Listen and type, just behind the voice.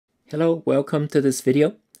Hello, welcome to this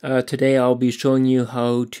video. Today I'll be showing you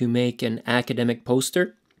how to make an academic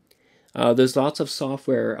poster. There's lots of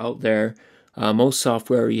software out there. Most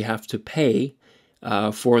software you have to pay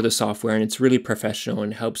for the software, and it's really professional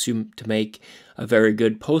and helps you to make a very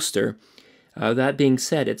good poster. That being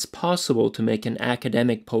said, it's possible to make an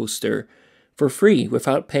academic poster for free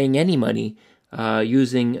without paying any money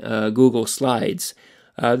using Google Slides.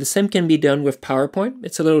 The same can be done with PowerPoint.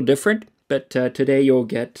 It's a little different, but today you'll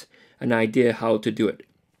get an idea how to do it.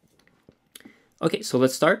 Okay, so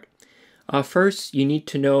let's start. First, you need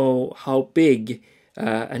to know how big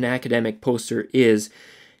an academic poster is.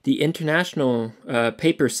 The international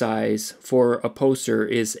paper size for a poster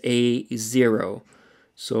is A0.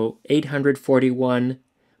 So 841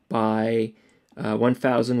 by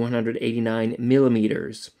 1189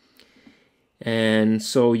 millimeters. And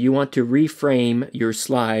so you want to reframe your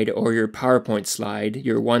slide or your PowerPoint slide,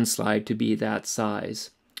 your one slide, to be that size.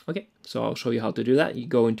 Okay, so I'll show you how to do that. You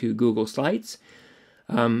go into Google Slides.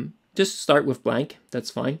 Just start with blank, that's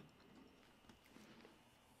fine.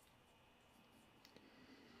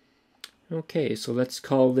 Okay, so let's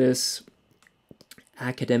call this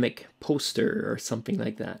academic poster or something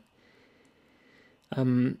like that.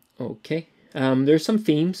 Okay, there's some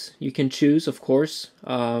themes you can choose, of course.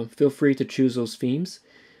 Feel free to choose those themes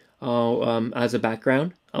as a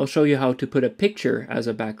background. I'll show you how to put a picture as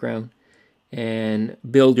a background and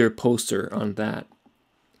build your poster on that.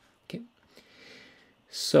 Okay,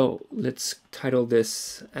 so let's title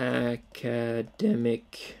this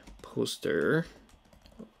academic poster.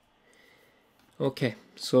 Okay,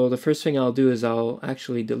 so the first thing I'll do is I'll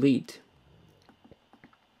actually delete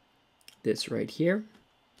this right here.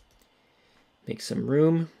 Make some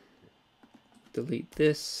room. Delete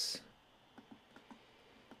this.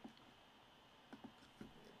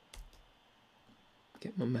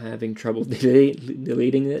 Okay, I'm having trouble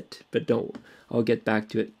deleting it, but I'll get back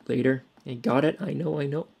to it later. I got it, I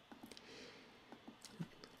know.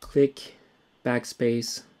 Click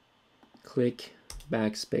backspace, click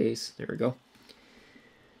backspace, there we go.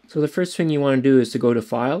 So the first thing you want to do is to go to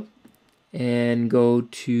File and go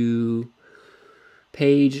to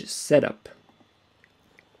Page Setup.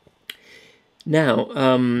 Now,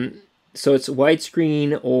 so it's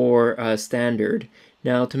widescreen or standard.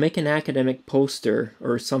 Now, to make an academic poster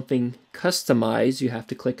or something customized, you have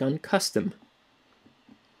to click on Custom.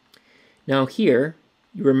 Now here,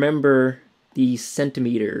 you remember the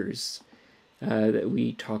centimeters that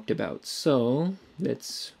we talked about. So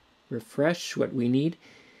let's refresh what we need.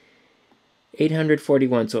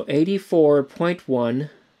 841, so 84.1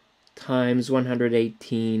 times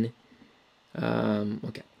 118,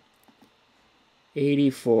 okay.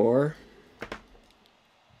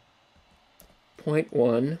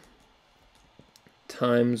 84.1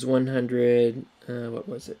 times 100, what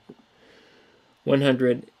was it?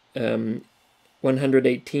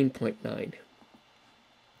 118.9.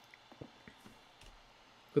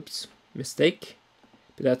 Oops, mistake,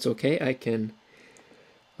 but that's okay. I can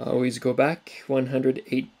always go back.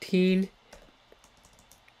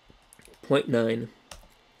 118.9.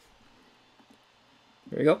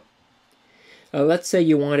 There we go. Let's say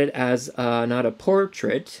you want it as not a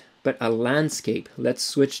portrait, but a landscape. Let's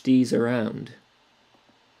switch these around.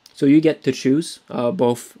 So you get to choose.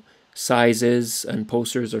 Both sizes and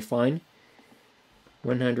posters are fine.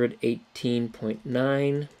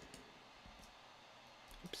 118.9.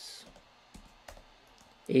 Oops.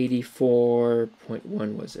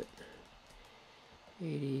 84.1 was it?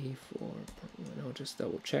 84.1. I'll just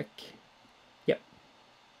double check. Yep.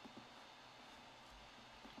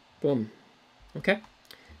 Boom. Okay,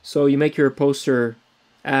 so you make your poster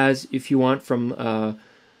as if you want from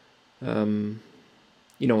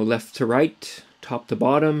left to right, top to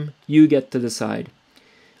bottom. You get to decide.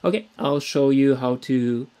 Okay, I'll show you how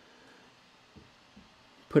to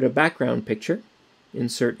put a background picture.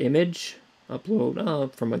 Insert image,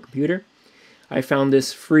 upload from a computer. I found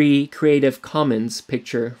this free Creative Commons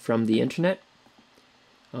picture from the internet.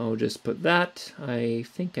 I'll just put that. I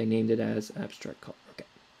think I named it as abstract color. Okay.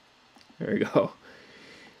 There we go.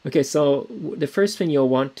 Okay, so the first thing you'll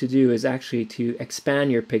want to do is actually to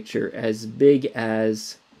expand your picture as big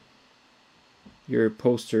as your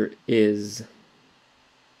poster is.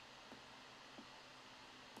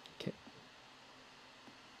 Okay.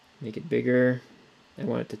 Make it bigger. I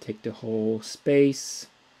want it to take the whole space.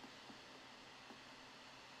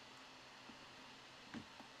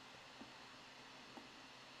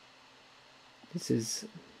 This is...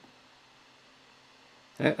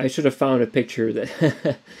 I should have found a picture that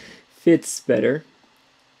fits better.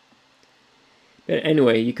 But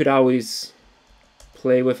anyway, you could always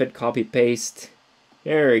play with it, copy paste.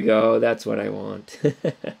 There we go. That's what I want.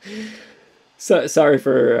 So sorry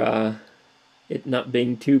for it not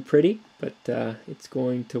being too pretty, but it's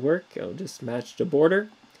going to work. I'll just match the border.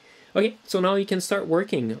 Okay, so now you can start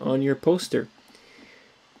working on your poster.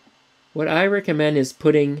 What I recommend is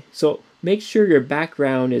so make sure your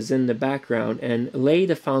background is in the background and lay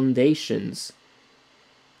the foundations.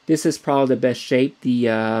 This is probably the best shape, the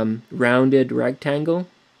rounded rectangle.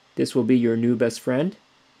 This will be your new best friend.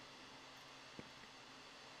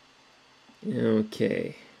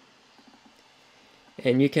 Okay.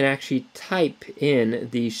 And you can actually type in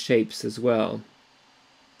these shapes as well.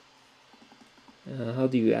 How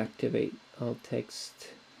do you activate alt text?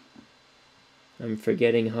 I'm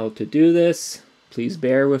forgetting how to do this. Please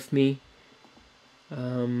bear with me.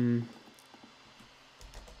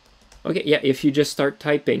 Okay, yeah, if you just start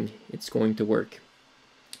typing, it's going to work.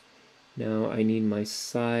 Now I need my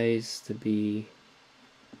size to be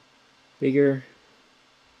bigger.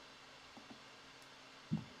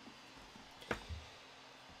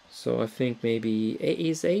 So I think maybe,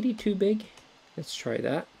 is 80 too big? Let's try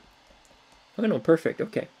that. Oh no, perfect,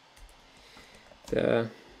 okay. The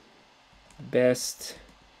best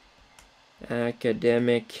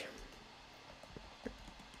academic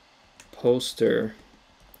poster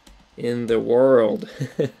in the world.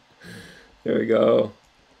 There we go.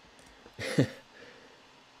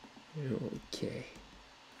 Okay.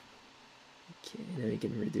 Okay, now you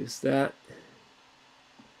can reduce that.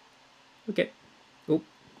 Okay. Oh,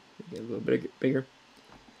 get a little bit bigger.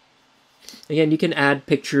 Again, you can add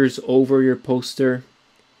pictures over your poster.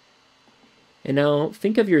 And now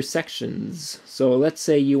think of your sections. So let's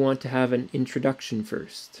say you want to have an introduction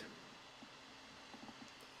first.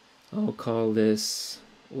 I'll call this,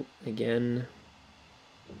 again,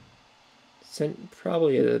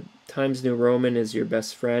 probably a Times New Roman is your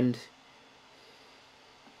best friend.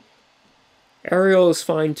 Arial is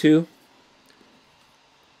fine too.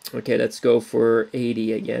 Okay, let's go for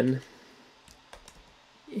 80 again.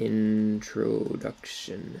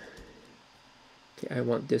 Introduction. Okay, I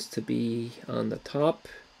want this to be on the top.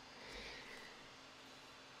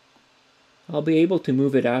 I'll be able to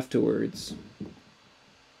move it afterwards.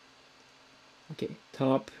 Okay,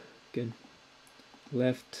 top, good.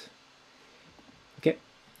 Left. Okay,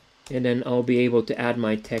 and then I'll be able to add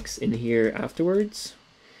my text in here afterwards.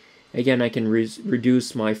 Again, I can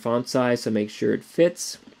reduce my font size to make sure it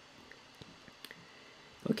fits.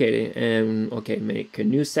 Okay, and okay, make a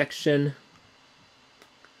new section.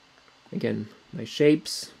 Again, my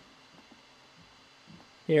shapes.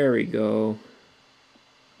 There we go.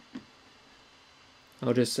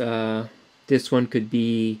 I'll just, this one could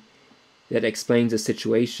be that explains the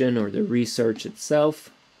situation or the research itself.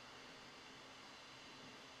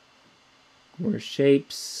 More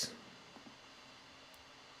shapes.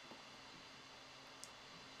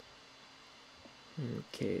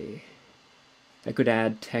 Okay. I could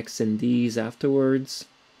add text in these afterwards.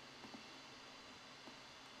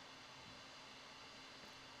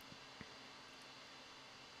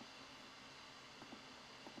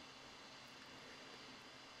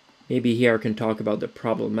 Maybe here I can talk about the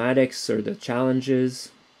problematics or the challenges.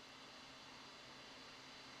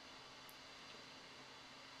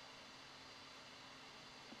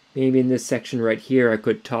 Maybe in this section right here I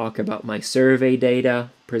could talk about my survey data,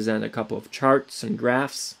 present a couple of charts and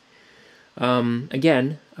graphs.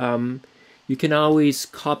 Again, you can always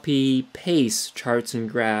copy-paste charts and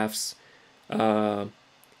graphs from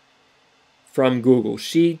Google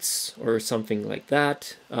Sheets or something like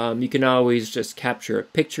that. You can always just capture a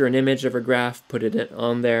picture, an image of a graph, put it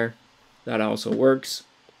on there. That also works.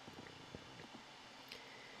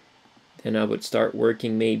 Then I would start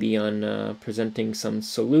working maybe on presenting some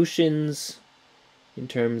solutions in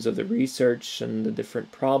terms of the research and the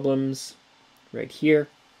different problems right here.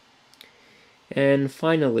 And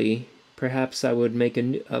finally, perhaps I would make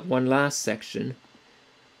one last section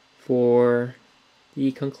for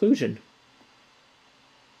the conclusion.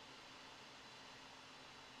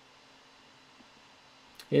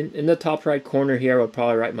 In the top right corner here, I'll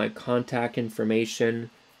probably write my contact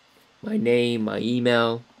information, my name, my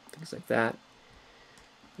email, things like that.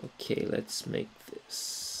 Okay, let's make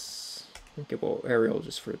this, okay, well, Arial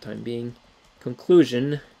just for the time being.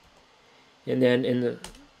 Conclusion, and then in the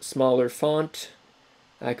smaller font,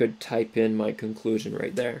 I could type in my conclusion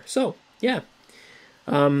right there. So, yeah.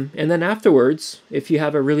 And then afterwards, if you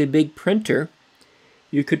have a really big printer,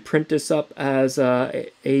 you could print this up as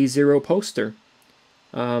a A0 poster.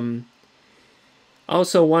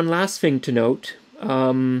 Also, one last thing to note,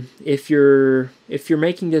 if you're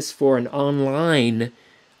making this for an online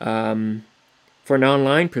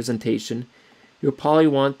presentation, you'll probably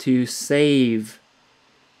want to save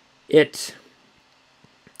it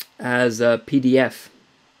as a PDF.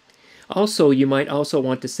 Also, you might also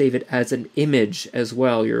want to save it as an image as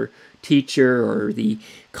well. Your teacher or the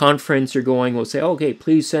conference you're going will say, okay,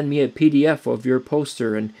 please send me a PDF of your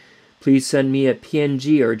poster, and please send me a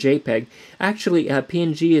PNG or JPEG. Actually,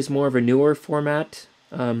 PNG is more of a newer format.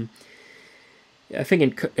 I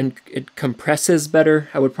think it compresses better.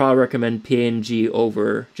 I would probably recommend PNG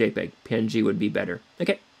over JPEG. PNG would be better.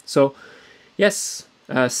 Okay, so yes,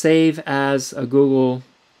 save as a Google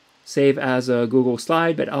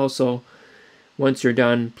slide, but also once you're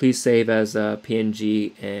done, please save as a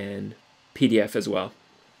PNG and PDF as well.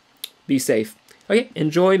 Be safe. Okay,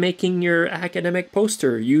 enjoy making your academic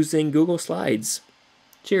poster using Google Slides.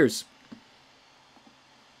 Cheers.